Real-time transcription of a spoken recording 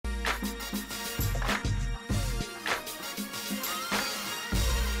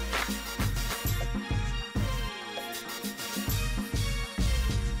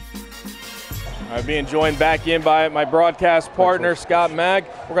I'm being joined back in by my broadcast partner, Scott Magg.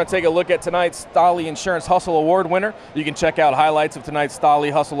 We're going to take a look at tonight's Stolly Insurance Hustle Award winner. You can check out highlights of tonight's Stolly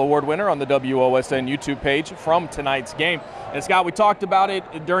Hustle Award winner on the WOSN YouTube page from tonight's game. And Scott, we talked about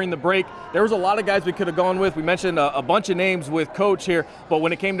it during the break. There was a lot of guys we could have gone with. We mentioned a bunch of names with Coach here, but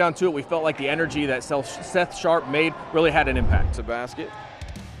when it came down to it, we felt like the energy that Seth Sharp made really had an impact. It's a basket.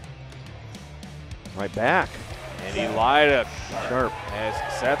 Right back. And Elida Sharp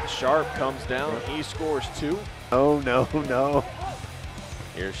as Seth Sharp comes down. He scores 2. Oh, no.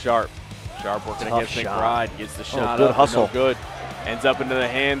 Here's Sharp. Sharp working Tough against shot. McBride. Gets the shot good up. hustle. No good. Ends up into the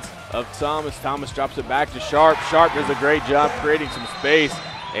hands of Thomas. Thomas drops it back to Sharp. Sharp does a great job creating some space.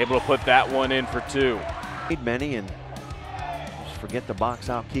 Able to put that one in for 2. Made many and just forget to box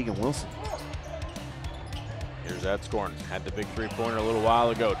out Keegan Wilson. Here's that scoring. Had the big three-pointer a little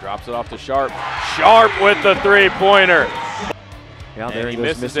while ago. Drops it off to Sharp. Sharp with the three-pointer. Yeah, And there he he goes,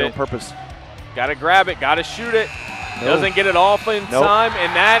 misses missed it on it. purpose. Got to grab it. Got to shoot it. No. Doesn't get it off in Nope. time,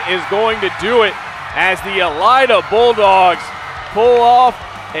 and that is going to do it as the Elida Bulldogs pull off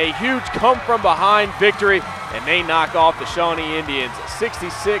a huge come-from-behind victory, and they knock off the Shawnee Indians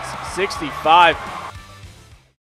 66-65.